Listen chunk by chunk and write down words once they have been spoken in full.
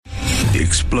the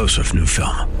explosive new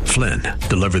film, Flynn,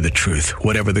 Deliver the Truth,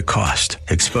 Whatever the Cost,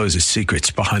 exposes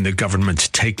secrets behind the government's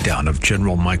takedown of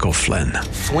General Michael Flynn.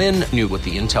 Flynn knew what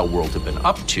the intel world had been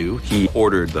up to. He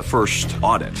ordered the first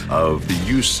audit of the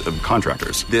use of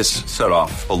contractors. This set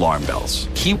off alarm bells.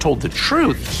 He told the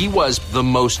truth. He was the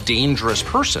most dangerous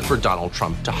person for Donald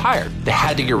Trump to hire. They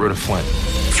had to get rid of Flynn.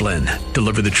 Flynn,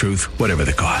 Deliver the Truth, Whatever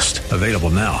the Cost. Available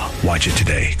now. Watch it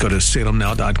today. Go to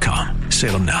salemnow.com.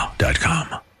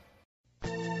 salemnow.com.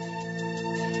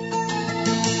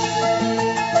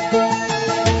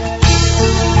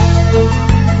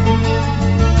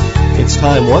 It's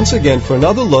time once again for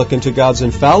another look into God's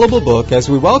infallible book as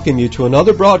we welcome you to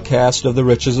another broadcast of the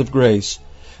Riches of Grace.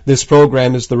 This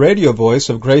program is the radio voice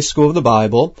of Grace School of the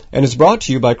Bible and is brought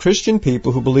to you by Christian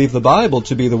people who believe the Bible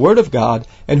to be the Word of God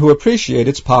and who appreciate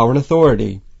its power and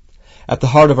authority. At the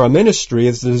heart of our ministry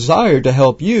is the desire to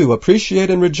help you appreciate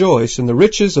and rejoice in the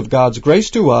riches of God's grace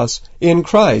to us in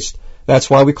Christ. That's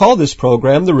why we call this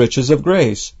program the Riches of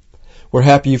Grace. We're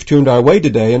happy you've tuned our way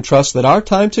today and trust that our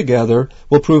time together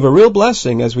will prove a real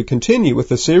blessing as we continue with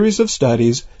the series of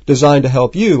studies designed to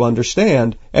help you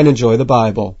understand and enjoy the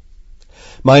Bible.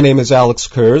 My name is Alex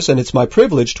Kurz, and it's my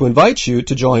privilege to invite you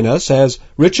to join us as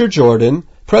Richard Jordan,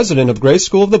 President of Grace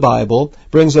School of the Bible,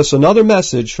 brings us another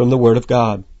message from the Word of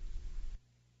God.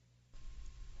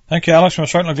 Thank you, Alex. I'm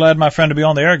certainly glad, my friend, to be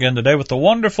on the air again today with the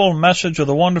wonderful message of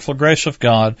the wonderful grace of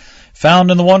God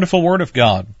found in the wonderful Word of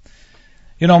God.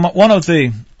 You know, one of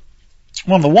the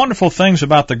wonderful things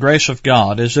about the grace of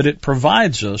God is that it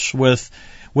provides us with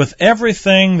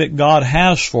everything that God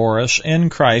has for us in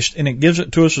Christ, and it gives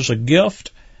it to us as a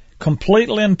gift,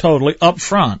 completely and totally up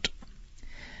front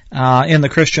in the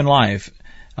Christian life.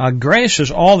 Grace is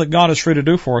all that God is free to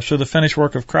do for us through the finished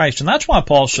work of Christ. And that's why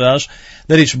Paul says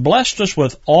that He's blessed us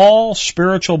with all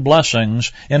spiritual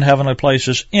blessings in heavenly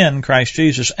places in Christ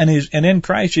Jesus. And in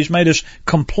Christ He's made us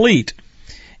complete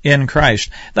in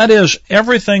Christ. That is,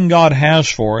 everything God has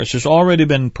for us has already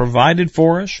been provided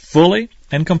for us fully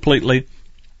and completely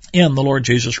in the Lord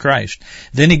Jesus Christ.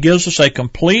 Then He gives us a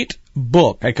complete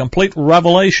book, a complete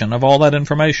revelation of all that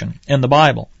information in the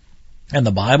Bible. And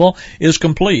the Bible is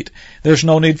complete. There's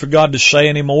no need for God to say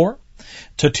any more,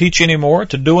 to teach any more,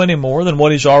 to do any more than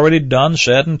what He's already done,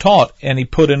 said, and taught, and He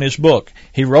put in His book.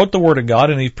 He wrote the Word of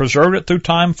God, and He preserved it through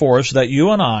time for us that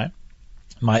you and I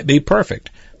might be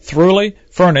perfect, thoroughly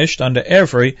furnished unto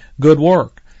every good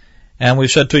work. And we've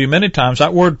said to you many times,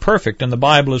 that word perfect in the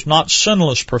Bible is not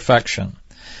sinless perfection.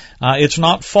 It's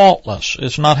not faultless.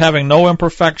 It's not having no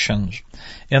imperfections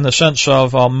in the sense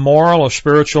of moral or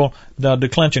spiritual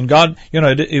declension. God,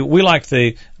 we like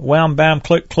the wham, bam,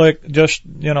 click, click, just,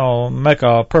 make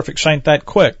a perfect saint that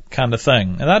quick kind of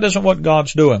thing. And that isn't what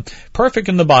God's doing. Perfect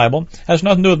in the Bible has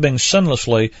nothing to do with being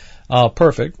sinlessly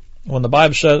perfect. When the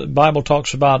Bible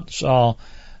talks about,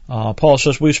 Paul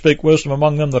says, we speak wisdom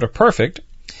among them that are perfect,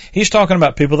 he's talking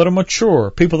about people that are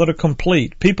mature, people that are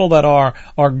complete, people that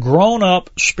are grown up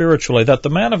spiritually, that the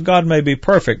man of God may be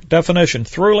perfect. Definition,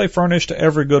 thoroughly furnished to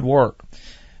every good work.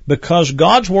 Because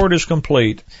God's Word is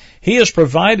complete, He has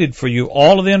provided for you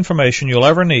all of the information you'll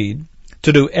ever need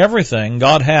to do everything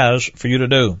God has for you to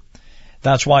do.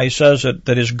 That's why He says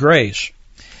that His grace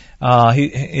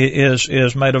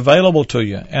is made available to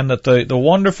you, and that the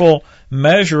wonderful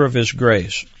measure of His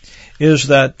grace is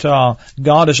that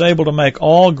God is able to make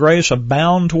all grace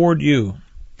abound toward you,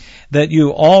 that you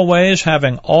always,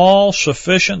 having all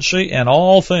sufficiency in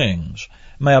all things,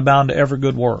 may abound to every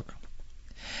good work.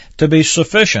 To be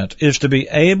sufficient is to be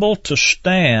able to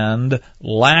stand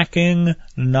lacking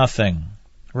nothing,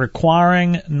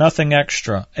 requiring nothing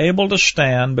extra, able to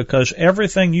stand because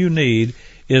everything you need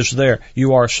is there.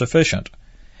 You are sufficient.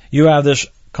 You have this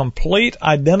complete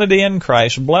identity in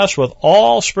Christ, blessed with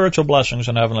all spiritual blessings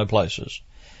in heavenly places.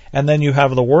 And then you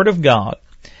have the Word of God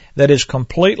that is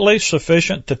completely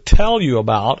sufficient to tell you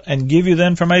about and give you the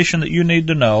information that you need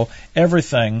to know,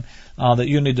 everything that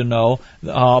you need to know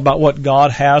about what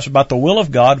God has, about the will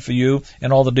of God for you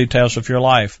and all the details of your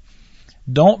life.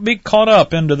 Don't be caught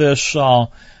up into this,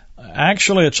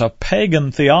 actually it's a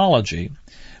pagan theology,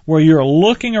 where you're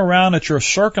looking around at your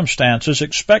circumstances,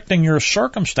 expecting your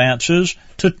circumstances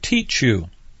to teach you.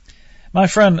 My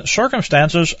friend,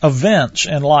 circumstances, events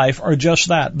in life are just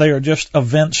that. They are just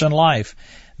events in life.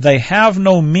 They have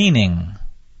no meaning.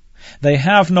 They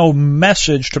have no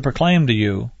message to proclaim to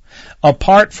you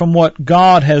apart from what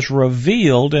God has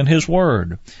revealed in His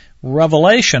Word.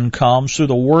 Revelation comes through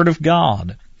the Word of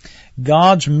God.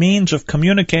 God's means of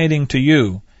communicating to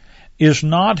you is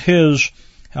not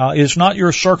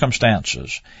your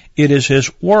circumstances. It is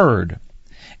His Word.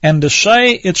 And to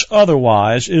say it's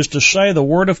otherwise is to say the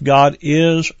Word of God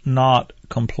is not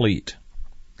complete.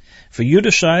 For you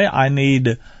to say, I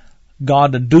need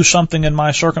God to do something in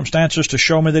my circumstances to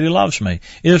show me that He loves me,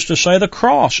 is to say the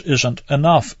cross isn't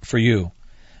enough for you.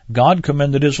 God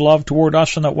commended His love toward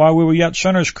us, and that while we were yet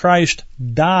sinners, Christ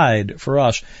died for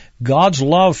us. God's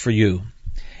love for you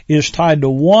is tied to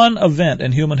one event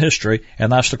in human history,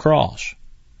 and that's the cross.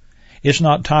 It's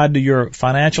not tied to your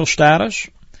financial status.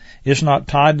 It's not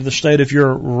tied to the state of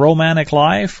your romantic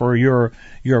life or your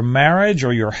marriage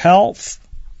or your health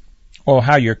or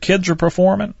how your kids are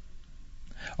performing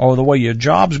or the way your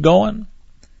job's going.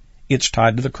 It's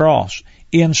tied to the cross.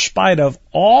 In spite of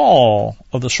all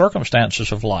of the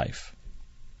circumstances of life,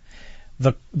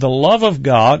 the love of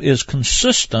God is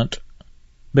consistent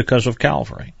because of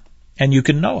Calvary. And you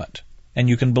can know it, and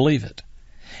you can believe it.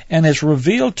 And it's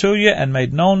revealed to you and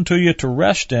made known to you to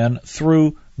rest in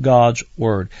through God's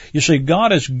Word. You see,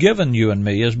 God has given you and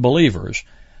me as believers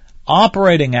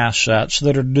operating assets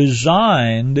that are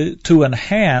designed to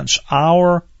enhance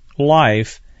our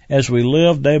life as we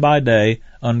live day by day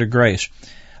under grace.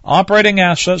 Operating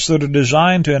assets that are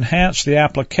designed to enhance the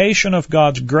application of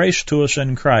God's grace to us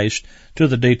in Christ to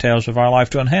the details of our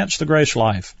life, to enhance the grace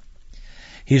life.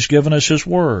 He's given us His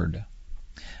Word,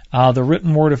 the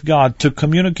written Word of God, to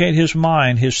communicate His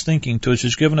mind, His thinking to us.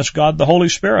 He's given us God the Holy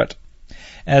Spirit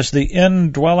as the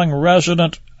indwelling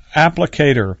resident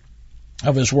applicator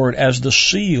of His Word, as the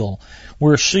seal.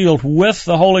 We're sealed with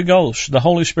the Holy Ghost, the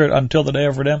Holy Spirit, until the day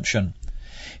of redemption.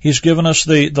 He's given us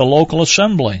the local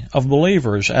assembly of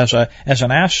believers as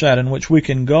an asset in which we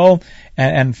can go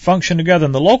and function together.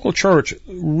 And the local church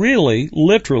really,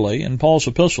 literally, in Paul's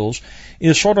epistles,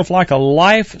 is sort of like a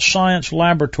life science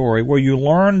laboratory where you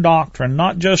learn doctrine,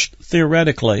 not just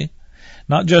theoretically,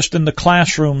 not just in the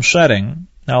classroom setting.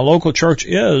 Now, a local church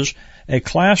is a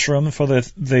classroom for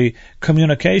the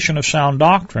communication of sound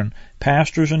doctrine,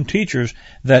 pastors and teachers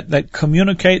that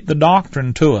communicate the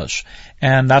doctrine to us,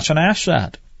 and that's an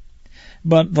asset.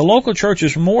 But the local church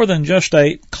is more than just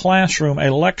a classroom,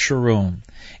 a lecture room.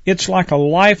 It's like a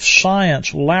life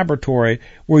science laboratory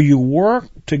where you work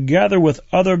together with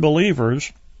other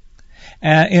believers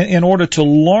in order to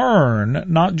learn,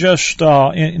 not just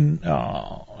headwise,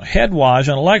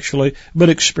 intellectually, but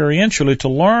experientially, to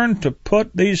learn to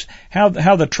put how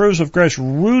the truths of grace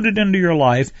rooted into your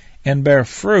life and bear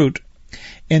fruit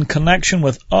in connection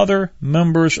with other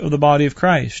members of the body of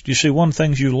Christ. You see, one of the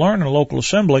things you learn in a local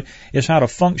assembly is how to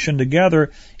function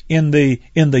together in the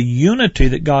unity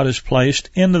that God has placed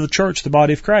into the church, the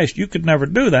body of Christ. You could never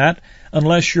do that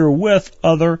unless you're with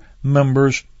other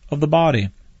members of the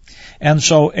body. And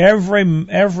so every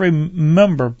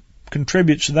member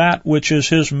contributes that which is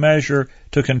his measure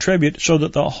to contribute so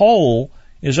that the whole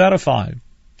is edified.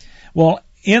 Well,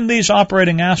 in these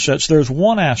operating assets, there's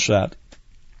one asset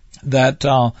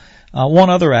one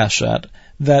other asset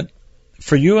that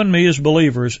for you and me as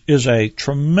believers is a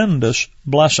tremendous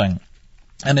blessing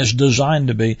and is designed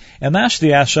to be, and that's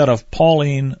the asset of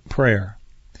Pauline prayer.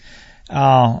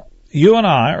 You and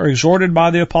I are exhorted by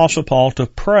the Apostle Paul to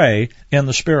pray in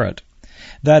the Spirit.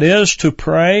 That is, to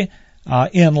pray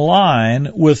in line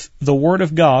with the Word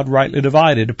of God rightly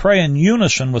divided, to pray in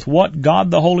unison with what God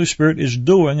the Holy Spirit is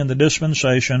doing in the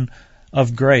dispensation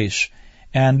of grace,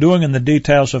 and doing in the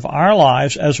details of our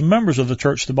lives as members of the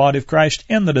church, the body of Christ,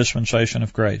 in the dispensation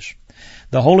of grace.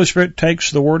 The Holy Spirit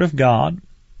takes the Word of God,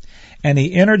 and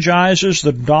He energizes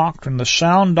the doctrine, the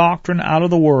sound doctrine out of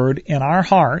the Word in our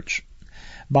hearts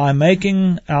by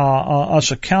making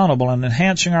us accountable and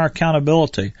enhancing our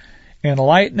accountability,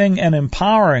 enlightening and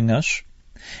empowering us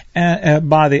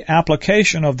by the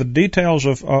application of the details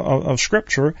of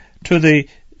Scripture to the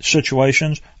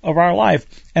situations of our life.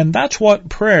 And that's what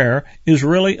prayer is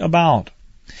really about.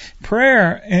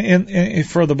 Prayer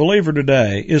for the believer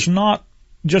today is not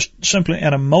just simply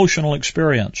an emotional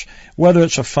experience, whether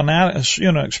it's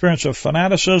a experience of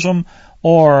fanaticism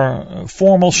or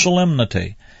formal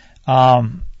solemnity.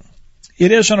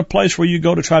 It isn't a place where you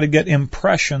go to try to get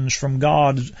impressions from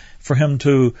God for Him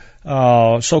to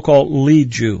so-called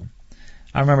lead you.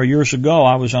 I remember years ago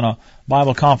I was in a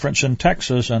Bible conference in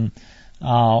Texas, and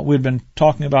we'd been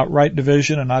talking about right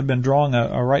division, and I'd been drawing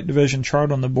a right division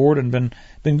chart on the board and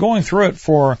been going through it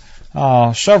for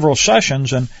several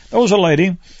sessions. And there was a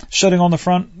lady sitting on the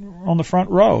front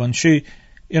row, and she,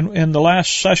 in the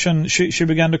last session, she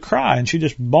began to cry, and she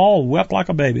just wept like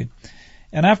a baby.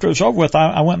 And after it was over with,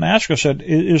 I went and asked her. I said,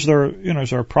 "Is there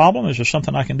a problem? Is there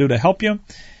something I can do to help you?"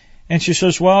 And she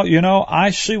says, "Well,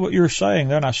 I see what you're saying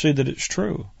there, and I see that it's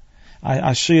true.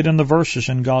 I see it in the verses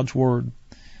in God's Word."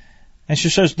 And she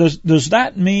says, does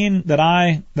that mean that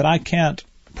I can't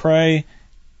pray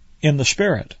in the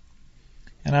Spirit.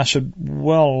 And I said,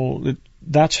 well,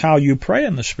 that's how you pray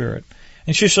in the Spirit.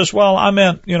 And she says, well, I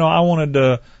meant, I wanted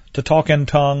to talk in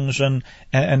tongues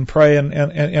and pray in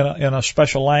a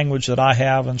special language that I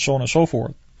have, and so on and so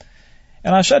forth.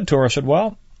 And I said to her,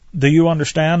 well, do you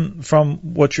understand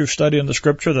from what you've studied in the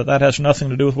Scripture that has nothing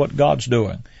to do with what God's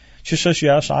doing? She says,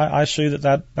 yes, I see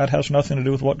that has nothing to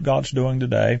do with what God's doing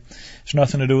today. It's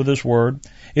nothing to do with His Word.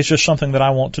 It's just something that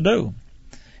I want to do.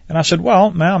 And I said,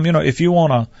 well, ma'am, if you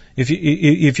want to,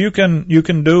 if you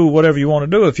can do whatever you want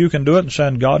to do. If you can do it and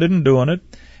saying God isn't doing it,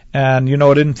 and it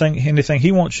didn't think anything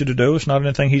He wants you to do. It's not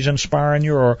anything He's inspiring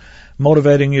you or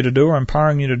motivating you to do or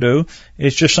empowering you to do.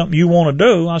 It's just something you want to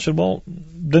do. I said, well,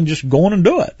 then just go on and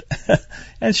do it.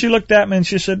 And she looked at me and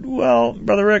she said, well,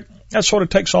 Brother Rick, that sort of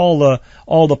takes all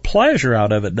the pleasure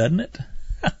out of it, doesn't it?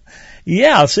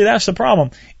 Yeah, see, that's the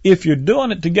problem. If you're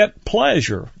doing it to get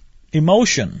pleasure,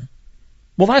 emotion,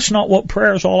 well, that's not what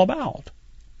prayer is all about.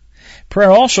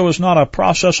 Prayer also is not a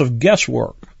process of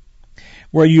guesswork,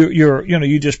 where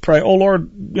you just pray, oh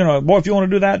Lord, boy, if you want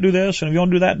to do that, do this, and if you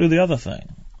want to do that, do the other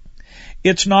thing.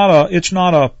 It's not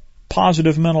a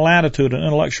positive mental attitude, an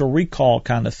intellectual recall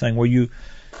kind of thing where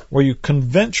you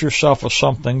convince yourself of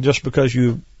something just because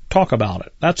you talk about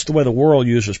it. That's the way the world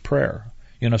uses prayer,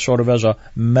 sort of as a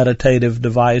meditative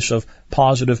device of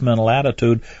positive mental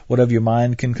attitude. Whatever your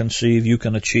mind can conceive, you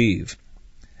can achieve.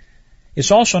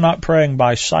 It's also not praying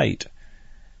by sight.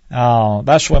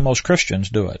 That's the way most Christians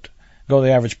do it. Go to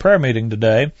the average prayer meeting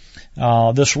today,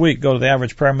 this week, go to the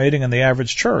average prayer meeting in the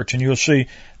average church, and you'll see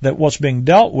that what's being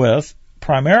dealt with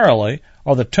primarily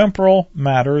are the temporal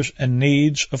matters and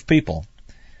needs of people.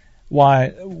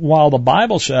 While the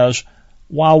Bible says,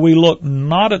 while we look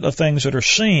not at the things that are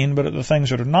seen, but at the things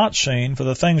that are not seen, for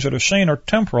the things that are seen are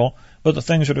temporal, but the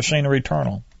things that are seen are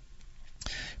eternal.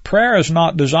 Prayer is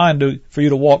not designed for you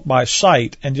to walk by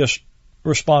sight and just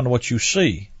respond to what you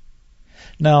see.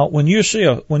 Now, when you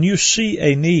see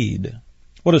a need,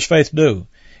 what does faith do?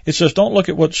 It says, don't look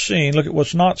at what's seen, look at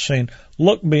what's not seen.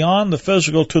 Look beyond the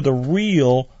physical to the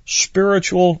real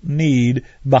spiritual need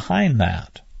behind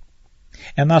that.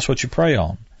 And that's what you pray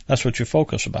on. That's what you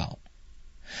focus about.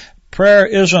 Prayer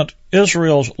isn't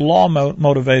Israel's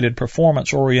law-motivated,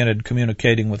 performance-oriented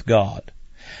communicating with God,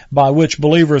 by which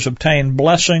believers obtain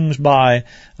blessings by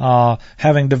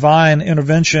having divine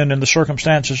intervention in the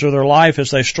circumstances of their life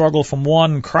as they struggle from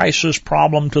one crisis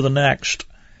problem to the next.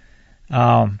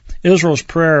 Israel's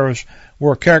prayers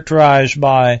were characterized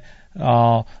by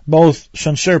both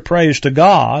sincere praise to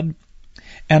God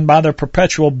and by their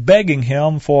perpetual begging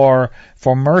Him for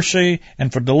mercy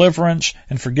and for deliverance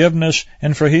and forgiveness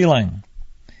and for healing.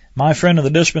 My friend, in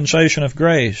the dispensation of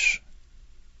grace,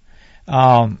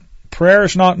 prayer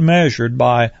is not measured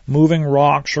by moving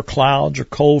rocks or clouds or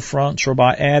cold fronts or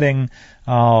by adding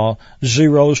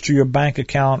zeros to your bank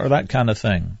account or that kind of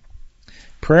thing.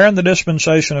 Prayer in the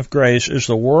dispensation of grace is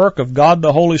the work of God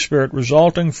the Holy Spirit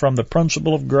resulting from the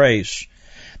principle of grace.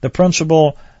 The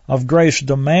principle of grace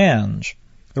demands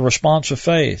the response of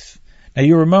faith. Now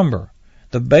you remember,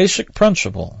 the basic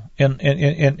principle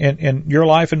in your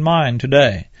life and mine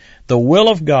today, the will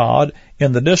of God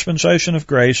in the dispensation of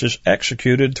grace is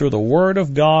executed through the Word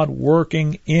of God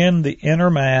working in the inner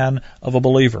man of a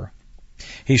believer.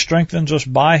 He strengthens us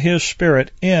by His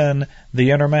Spirit in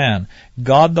the inner man.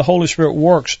 God the Holy Spirit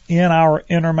works in our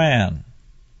inner man.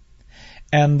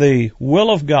 And the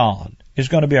will of God is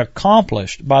going to be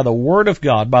accomplished by the Word of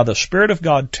God, by the Spirit of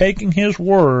God taking His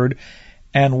Word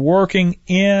and working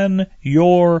in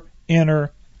your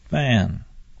inner man.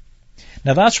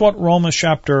 Now that's what Romans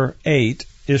chapter 8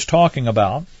 is talking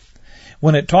about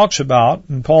when it talks about,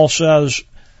 and Paul says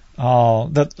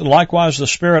that likewise the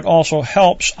Spirit also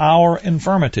helps our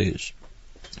infirmities.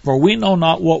 For we know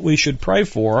not what we should pray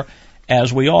for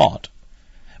as we ought.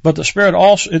 But the Spirit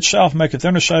also itself maketh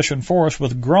intercession for us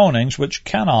with groanings which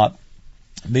cannot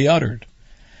be uttered.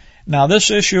 Now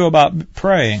this issue about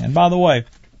praying, and by the way,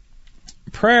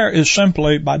 prayer is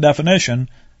simply, by definition,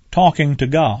 talking to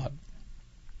God.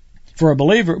 For a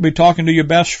believer, it would be talking to your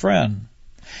best friend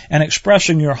and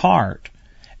expressing your heart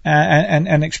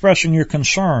and expressing your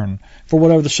concern for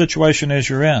whatever the situation is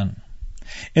you're in.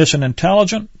 It's an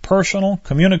intelligent, personal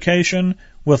communication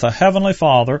with a Heavenly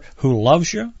Father who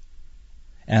loves you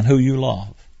and who you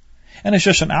love. And it's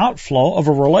just an outflow of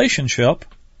a relationship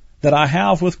that I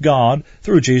have with God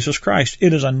through Jesus Christ.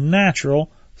 It is a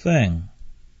natural thing.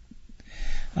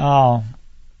 Prayer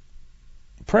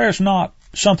is not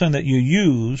something that you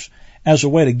use as a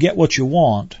way to get what you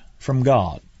want from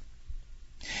God.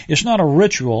 It's not a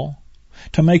ritual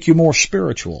to make you more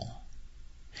spiritual.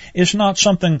 It's not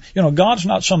something, God's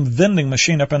not some vending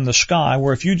machine up in the sky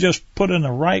where if you just put in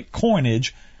the right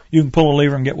coinage, you can pull a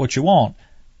lever and get what you want.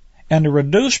 And to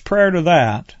reduce prayer to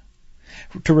that,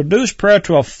 to reduce prayer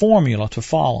to a formula to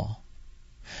follow,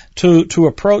 to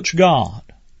approach God,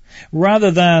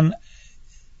 rather than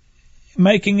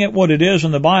making it what it is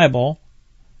in the Bible,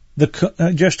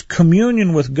 just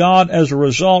communion with God as a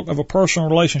result of a personal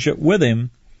relationship with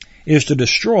Him, is to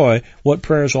destroy what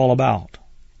prayer is all about.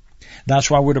 That's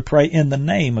why we're to pray in the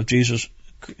name of Jesus,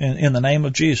 in the name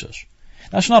of Jesus.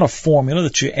 That's not a formula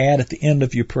that you add at the end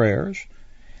of your prayers.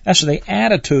 That's the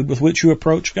attitude with which you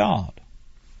approach God.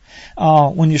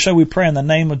 When you say we pray in the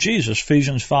name of Jesus,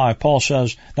 Ephesians 5, Paul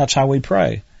says that's how we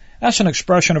pray. That's an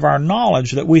expression of our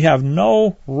knowledge that we have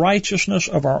no righteousness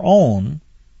of our own,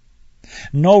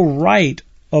 no right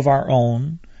of our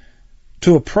own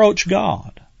to approach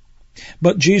God.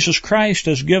 But Jesus Christ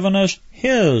has given us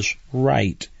His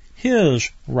right, His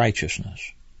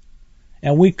righteousness.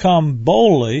 And we come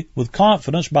boldly with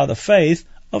confidence by the faith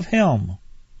of Him.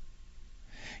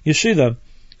 You see,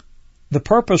 the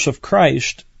purpose of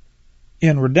Christ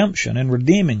in redemption, in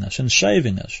redeeming us, in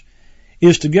saving us,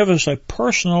 is to give us a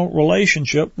personal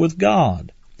relationship with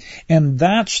God. And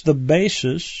that's the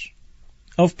basis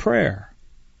of prayer.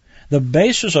 The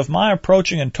basis of my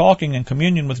approaching and talking in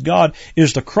communion with God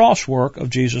is the cross work of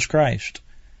Jesus Christ.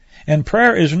 And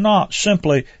prayer is not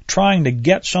simply trying to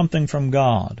get something from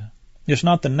God. It's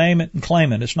not the name it and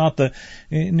claim it. It's not the,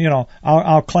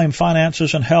 I'll claim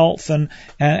finances and health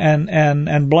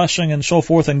and blessing and so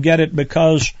forth and get it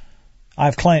because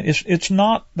I've claimed. It's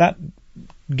not that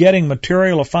getting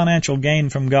material or financial gain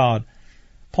from God.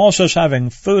 Paul says, having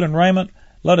food and raiment,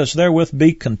 let us therewith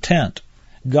be content.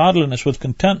 Godliness with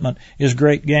contentment is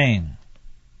great gain.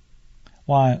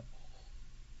 Why,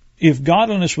 if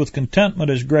godliness with contentment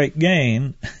is great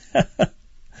gain,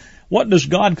 what does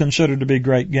God consider to be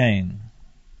great gain?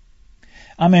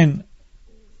 I mean,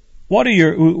 what do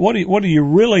you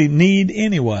really need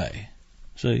anyway?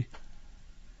 See?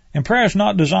 And prayer is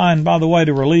not designed, by the way,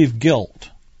 to relieve guilt.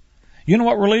 You know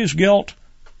what relieves guilt?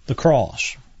 The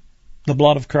cross. The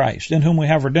blood of Christ, in whom we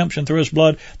have redemption through His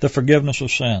blood, the forgiveness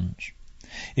of sins.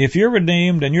 If you're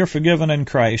redeemed and you're forgiven in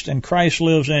Christ and Christ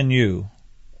lives in you,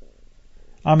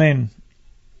 I mean,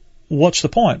 what's the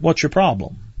point? What's your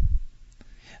problem?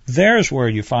 There's where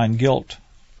you find guilt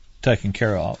taken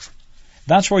care of.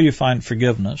 That's where you find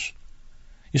forgiveness.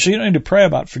 You see, you don't need to pray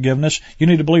about forgiveness. You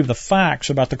need to believe the facts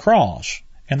about the cross,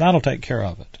 and that'll take care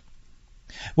of it.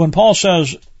 When Paul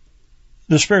says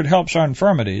the Spirit helps our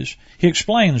infirmities, he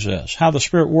explains this, how the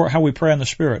Spirit how we pray in the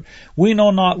Spirit. We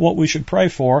know not what we should pray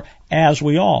for as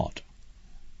we ought.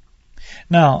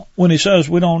 Now, when he says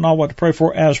we don't know what to pray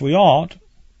for as we ought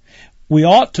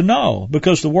to know,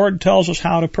 because the Word tells us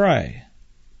how to pray.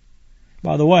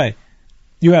 By the way,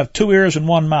 you have 2 ears and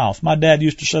 1 mouth. My dad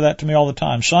used to say that to me all the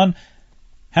time. Son,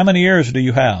 how many ears do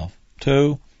you have?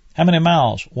 2. How many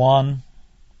mouths? 1.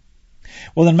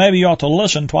 Well, then maybe you ought to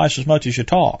listen twice as much as you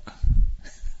talk.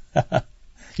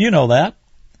 You know that.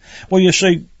 Well, you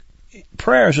see,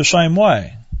 prayer is the same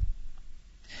way.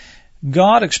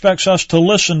 God expects us to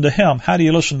listen to Him. How do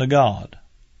you listen to God?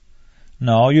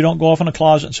 No, you don't go off in a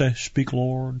closet and say, "Speak,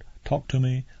 Lord, talk to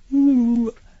me."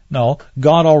 Ooh. No,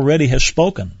 God already has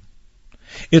spoken.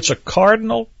 It's a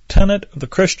cardinal tenet of the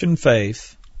Christian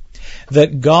faith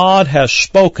that God has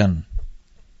spoken,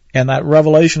 and that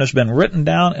revelation has been written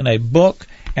down in a book,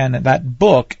 and that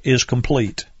book is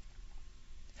complete.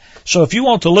 So if you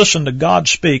want to listen to God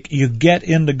speak, you get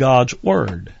into God's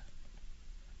Word.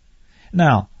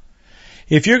 Now,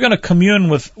 if you're going to commune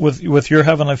with your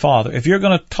Heavenly Father, if you're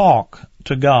going to talk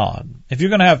to God, if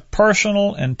you're going to have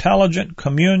personal, intelligent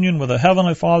communion with a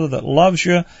Heavenly Father that loves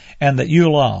you and that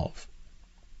you love,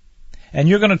 and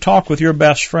you're going to talk with your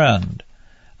best friend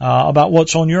about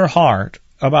what's on your heart,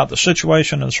 about the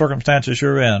situation and the circumstances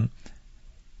you're in,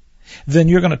 then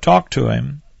you're going to talk to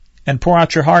Him and pour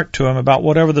out your heart to Him about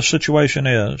whatever the situation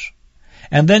is.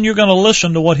 And then you're going to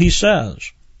listen to what He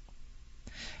says.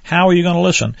 How are you going to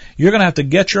listen? You're going to have to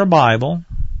get your Bible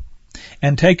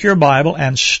and take your Bible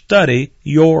and study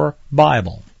your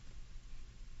Bible.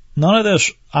 None of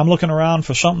this, I'm looking around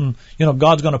for something,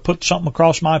 God's going to put something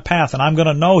across my path and I'm going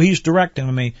to know He's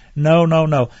directing me.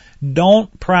 No.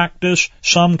 Don't practice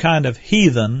some kind of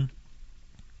heathen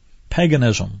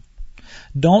paganism.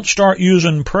 Don't start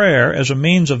using prayer as a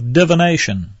means of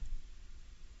divination.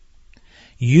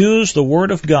 Use the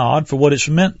Word of God for what it's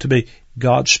meant to be.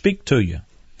 God speak to you.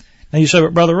 Now you say,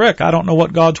 "But Brother Rick, I don't know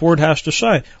what God's Word has to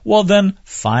say." Well, then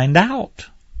find out.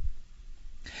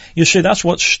 You see, that's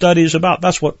what study is about.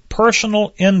 That's what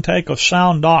personal intake of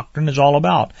sound doctrine is all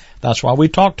about. That's why we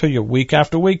talk to you week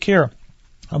after week here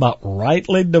about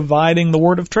rightly dividing the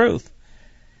word of truth.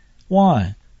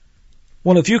 Why?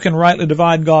 Well, if you can rightly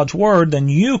divide God's word, then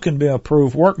you can be a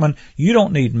approved workman. You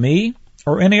don't need me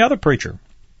or any other preacher.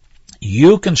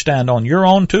 You can stand on your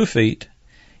own 2 feet,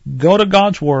 go to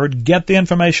God's word, get the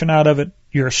information out of it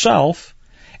yourself,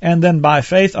 and then by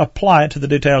faith apply it to the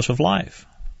details of life.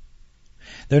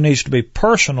 There needs to be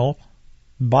personal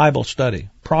Bible study,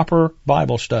 proper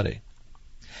Bible study.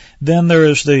 Then there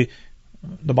is the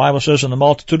Bible says in the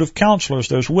multitude of counselors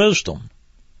there's wisdom.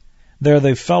 They're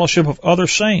the fellowship of other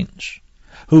saints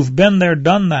who've been there,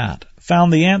 done that,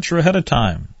 found the answer ahead of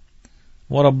time.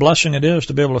 What a blessing it is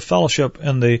to be able to fellowship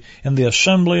in the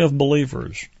assembly of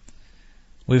believers.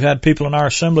 We've had people in our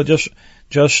assembly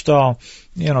just go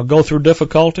through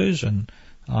difficulties and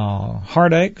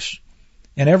heartaches,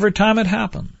 and every time it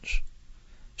happens,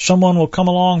 someone will come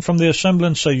along from the assembly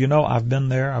and say, I've been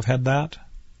there, I've had that.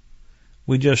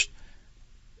 We just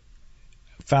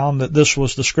found that this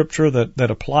was the scripture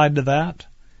that applied to that.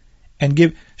 And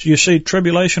you see,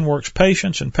 tribulation works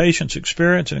patience, and patience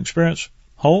experience, and experience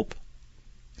hope.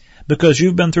 Because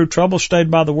you've been through trouble,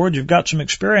 stayed by the word, you've got some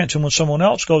experience, and when someone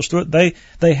else goes through it,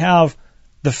 they have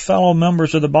the fellow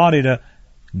members of the body to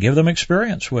give them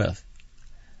experience with.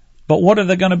 But what are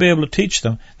they going to be able to teach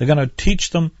them? They're going to teach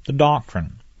them the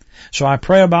doctrine. So I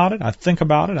pray about it, I think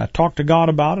about it, I talk to God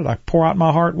about it, I pour out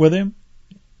my heart with Him,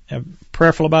 I'm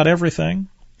prayerful about everything.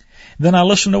 Then I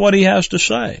listen to what He has to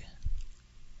say.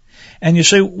 And you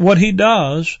see, what He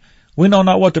does, we know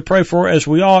not what to pray for as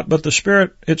we ought, but the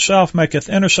Spirit itself maketh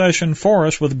intercession for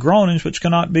us with groanings which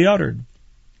cannot be uttered.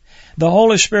 The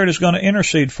Holy Spirit is going to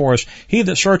intercede for us. He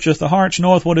that searcheth the hearts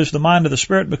knoweth what is the mind of the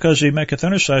Spirit, because He maketh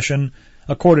intercession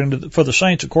for the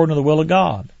saints according to the will of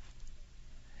God.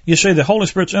 You see, the Holy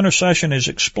Spirit's intercession is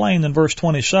explained in verse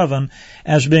 27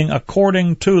 as being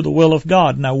according to the will of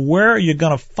God. Now, where are you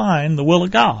going to find the will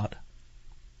of God?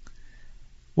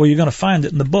 Well, you're going to find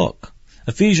it in the book.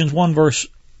 Ephesians 1 verse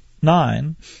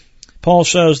 9, Paul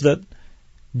says that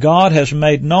God has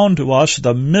made known to us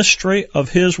the mystery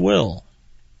of His will,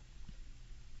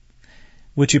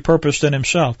 which He purposed in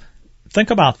Himself. Think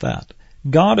about that.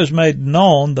 God has made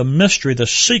known the mystery, the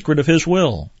secret of His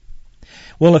will.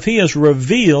 Well, if He has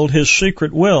revealed His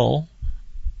secret will,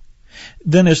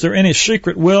 then is there any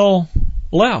secret will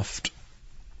left?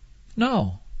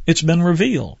 No. It's been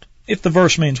revealed. If the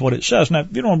verse means what it says. Now,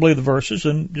 if you don't believe the verses,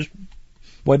 then just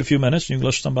wait a few minutes and you can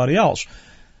listen to somebody else.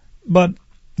 But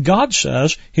God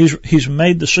says He's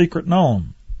made the secret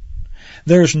known.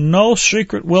 There's no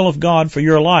secret will of God for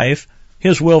your life.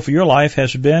 His will for your life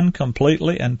has been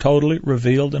completely and totally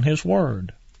revealed in His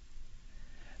Word.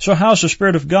 So how's the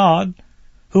Spirit of God,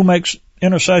 who makes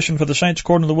intercession for the saints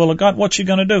according to the will of God, what's He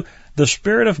going to do? The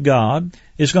Spirit of God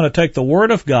is going to take the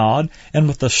Word of God, and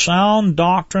with the sound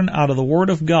doctrine out of the Word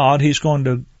of God, He's going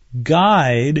to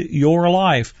guide your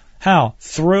life. How?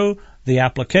 Through the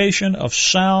application of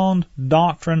sound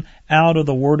doctrine out of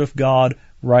the Word of God,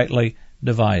 rightly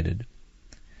divided.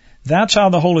 That's how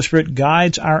the Holy Spirit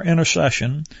guides our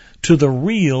intercession to the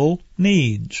real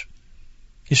needs.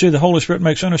 You see, the Holy Spirit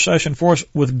makes intercession for us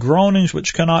with groanings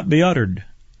which cannot be uttered.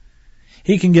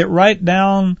 He can get right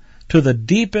down to the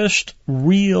deepest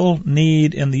real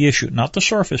need in the issue, not the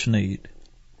surface need,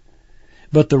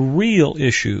 but the real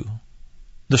issue,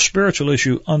 the spiritual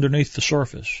issue underneath the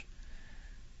surface.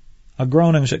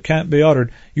 Groanings that can't be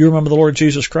uttered. You remember the Lord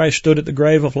Jesus Christ stood at the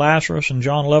grave of Lazarus in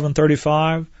John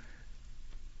 11:35.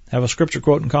 Have a scripture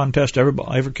quoting contest.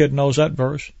 Every kid knows that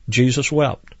verse. Jesus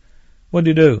wept. What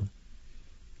did He do?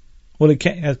 Well,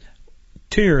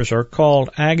 tears are called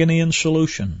agony in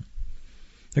solution.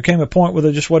 There came a point where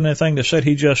there just wasn't anything to say.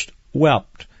 He just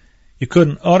wept. You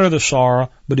couldn't utter the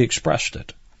sorrow, but He expressed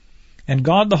it. And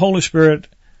God, the Holy Spirit,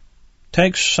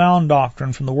 takes sound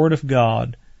doctrine from the Word of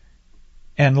God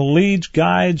and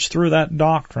guides through that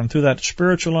doctrine, through that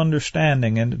spiritual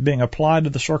understanding and being applied to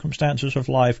the circumstances of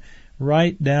life,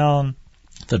 right down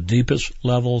the deepest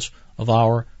levels of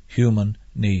our human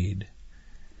need.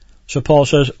 So Paul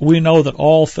says, we know that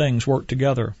all things work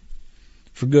together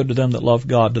for good to them that love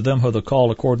God, to them who are the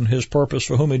called according to His purpose,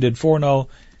 for whom He did foreknow,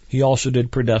 He also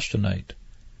did predestinate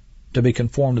to be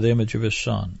conformed to the image of His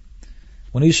Son.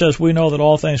 When He says we know that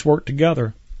all things work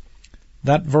together,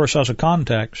 that verse has a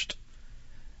context.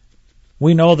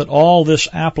 We know that all this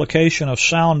application of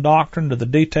sound doctrine to the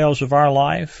details of our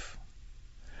life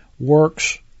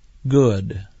works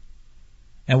good.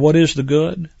 And what is the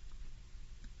good?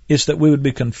 It's that we would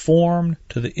be conformed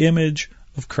to the image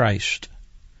of Christ.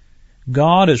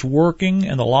 God is working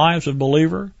in the lives of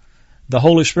believers the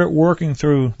Holy Spirit working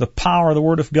through the power of the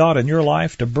Word of God in your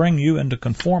life to bring you into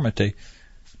conformity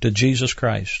to Jesus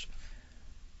Christ.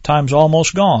 Time's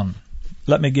almost gone.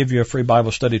 Let me give you a free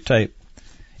Bible study tape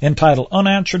entitled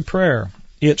Unanswered Prayer,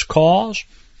 Its Cause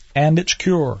and Its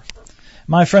Cure.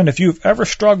 My friend, if you've ever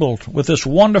struggled with this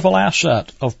wonderful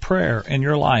asset of prayer in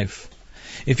your life,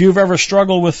 if you've ever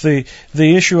struggled with the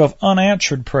issue of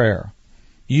unanswered prayer,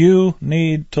 you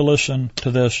need to listen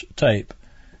to this tape.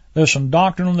 There's some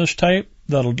doctrine on this tape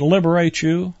that'll liberate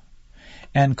you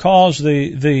and cause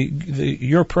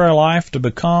your prayer life to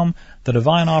become the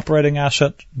divine operating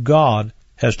asset God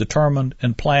has determined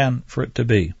and planned for it to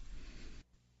be.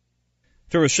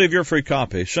 To receive your free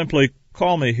copy, simply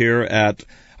call me here at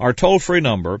our toll-free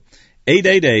number,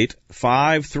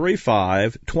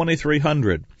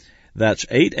 888-535-2300. That's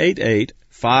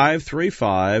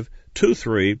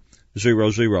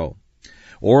 888-535-2300.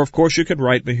 Or, of course, you can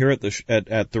write me here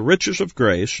at the Riches of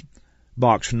Grace,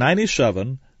 Box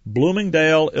 97,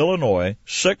 Bloomingdale, Illinois,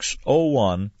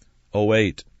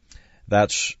 60108.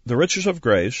 That's the Riches of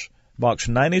Grace, Box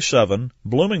 97,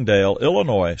 Bloomingdale,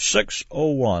 Illinois,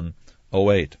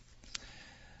 60108.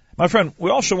 My friend,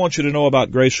 we also want you to know about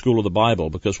Grace School of the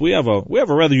Bible, because we have a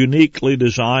rather uniquely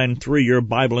designed 3-year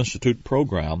Bible Institute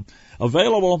program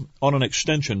available on an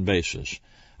extension basis.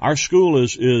 Our school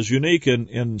is unique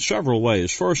in several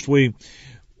ways. First, we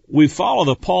follow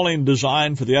the Pauline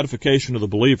design for the edification of the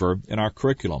believer in our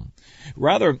curriculum.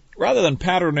 Rather than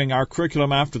patterning our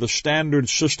curriculum after the standard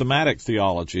systematic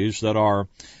theologies that are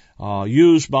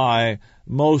used by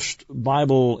most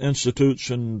Bible institutes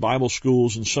and Bible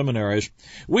schools and seminaries,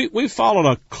 we followed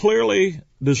a clearly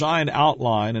designed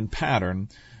outline and pattern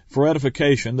for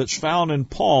edification that's found in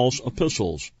Paul's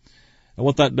epistles. And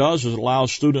what that does is it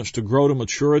allows students to grow to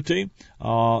maturity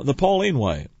the Pauline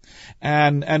way,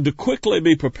 and to quickly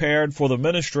be prepared for the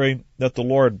ministry that the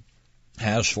Lord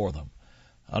has for them.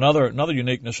 Another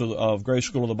uniqueness of Grace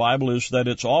School of the Bible is that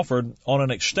it's offered on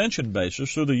an extension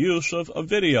basis through the use of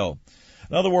video.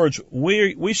 In other words,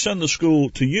 we send the school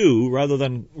to you rather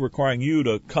than requiring you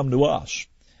to come to us.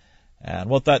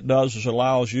 And what that does is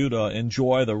allows you to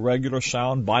enjoy the regular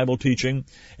sound Bible teaching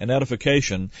and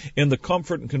edification in the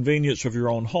comfort and convenience of your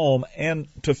own home, and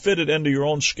to fit it into your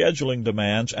own scheduling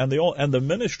demands and the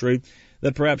ministry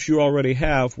that perhaps you already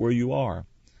have where you are.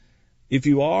 If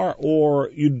you are,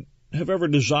 or you have ever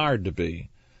desired to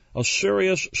be, a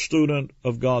serious student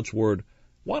of God's Word,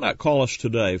 why not call us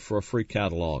today for a free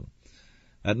catalog?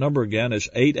 That number again is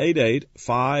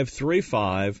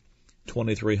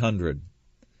 888-535-2300.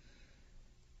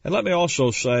 And let me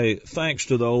also say thanks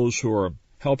to those who are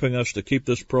helping us to keep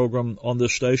this program on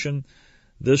this station.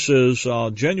 This is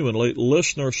genuinely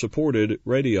listener-supported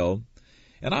radio,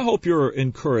 and I hope you're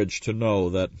encouraged to know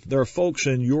that there are folks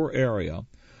in your area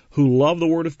who love the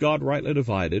Word of God rightly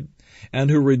divided,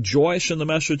 and who rejoice in the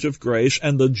message of grace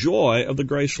and the joy of the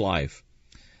grace life.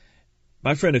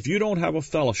 My friend, if you don't have a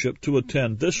fellowship to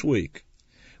attend this week,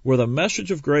 where the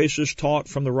message of grace is taught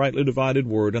from the rightly divided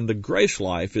Word and the grace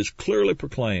life is clearly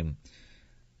proclaimed,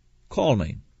 call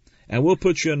me, and we'll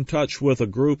put you in touch with a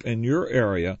group in your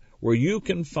area where you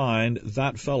can find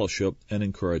that fellowship and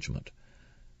encouragement.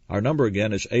 Our number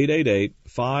again is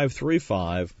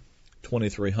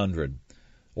 888-535-2300.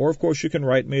 Or, of course, you can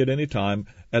write me at any time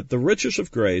at the Riches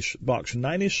of Grace, Box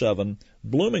 97,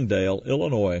 Bloomingdale,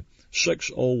 Illinois,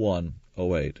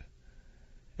 60108.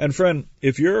 And friend,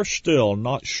 if you're still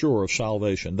not sure of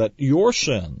salvation, that your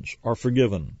sins are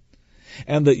forgiven,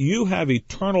 and that you have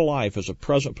eternal life as a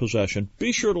present possession,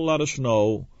 be sure to let us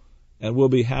know, and we'll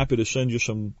be happy to send you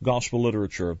some gospel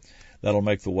literature that'll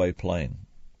make the way plain.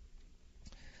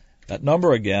 That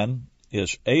number again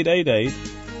is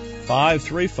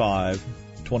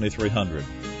 888-535-2300.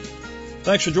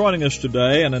 Thanks for joining us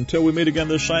today, and until we meet again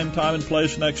this same time and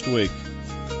place next week,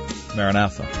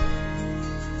 Maranatha.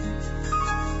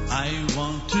 I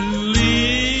want to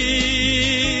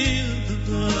live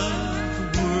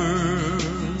above the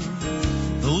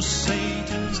world. Though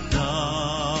Satan's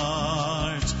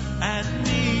darts at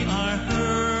me are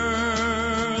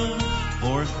hurled,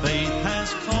 for faith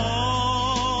has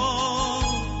called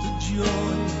the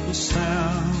joyful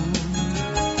sound,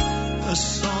 a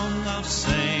song of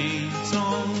saints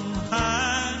on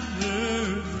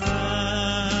higher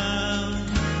ground.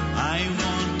 I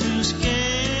want to scale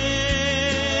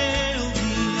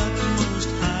the utmost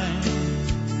height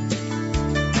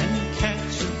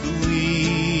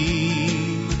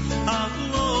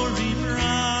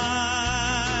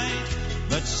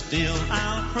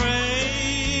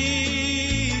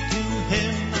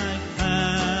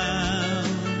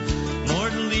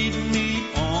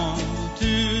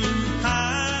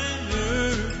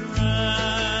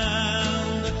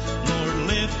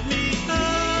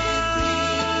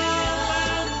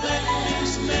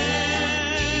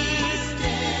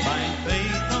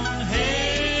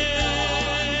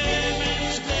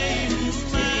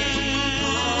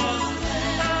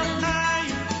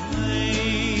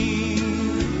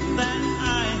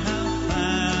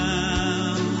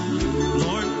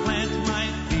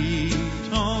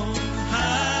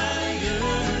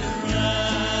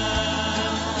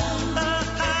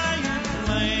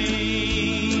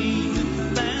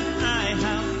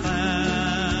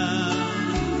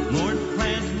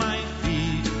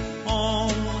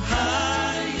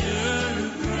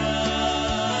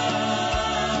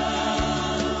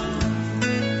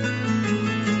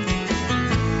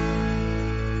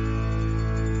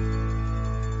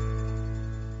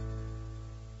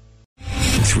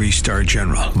Three-star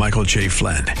General Michael J.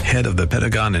 Flynn, head of the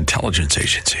Pentagon Intelligence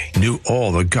Agency, knew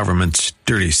all the government's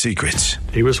dirty secrets.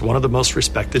 He was one of the most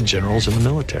respected generals in the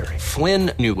military.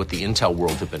 Flynn knew what the intel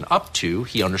world had been up to.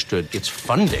 He understood its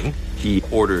funding. He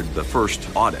ordered the first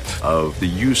audit of the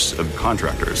use of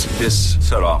contractors. This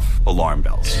set off alarm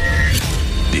bells.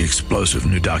 The explosive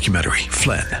new documentary,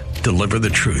 Flynn, Deliver the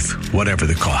Truth, Whatever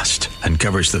the Cost,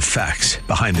 uncovers the facts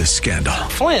behind this scandal.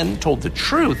 Flynn told the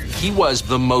truth. He was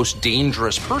the most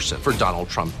dangerous person for Donald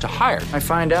Trump to hire. I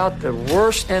find out the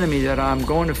worst enemy that I'm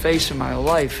going to face in my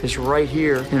life is right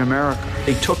here in America.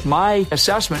 They took my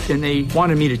assessment and they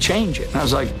wanted me to change it. And I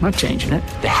was like, I'm not changing it.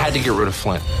 They had to get rid of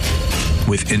Flynn.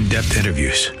 With in-depth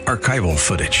interviews, archival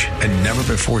footage, and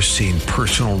never-before-seen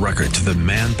personal records of the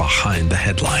man behind the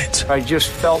headlines. I just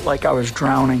felt like I was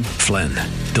drowning. Flynn,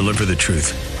 Deliver the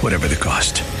Truth, Whatever the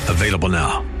Cost. Available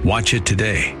now. Watch it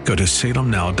today. Go to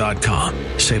salemnow.com.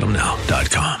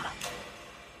 salemnow.com.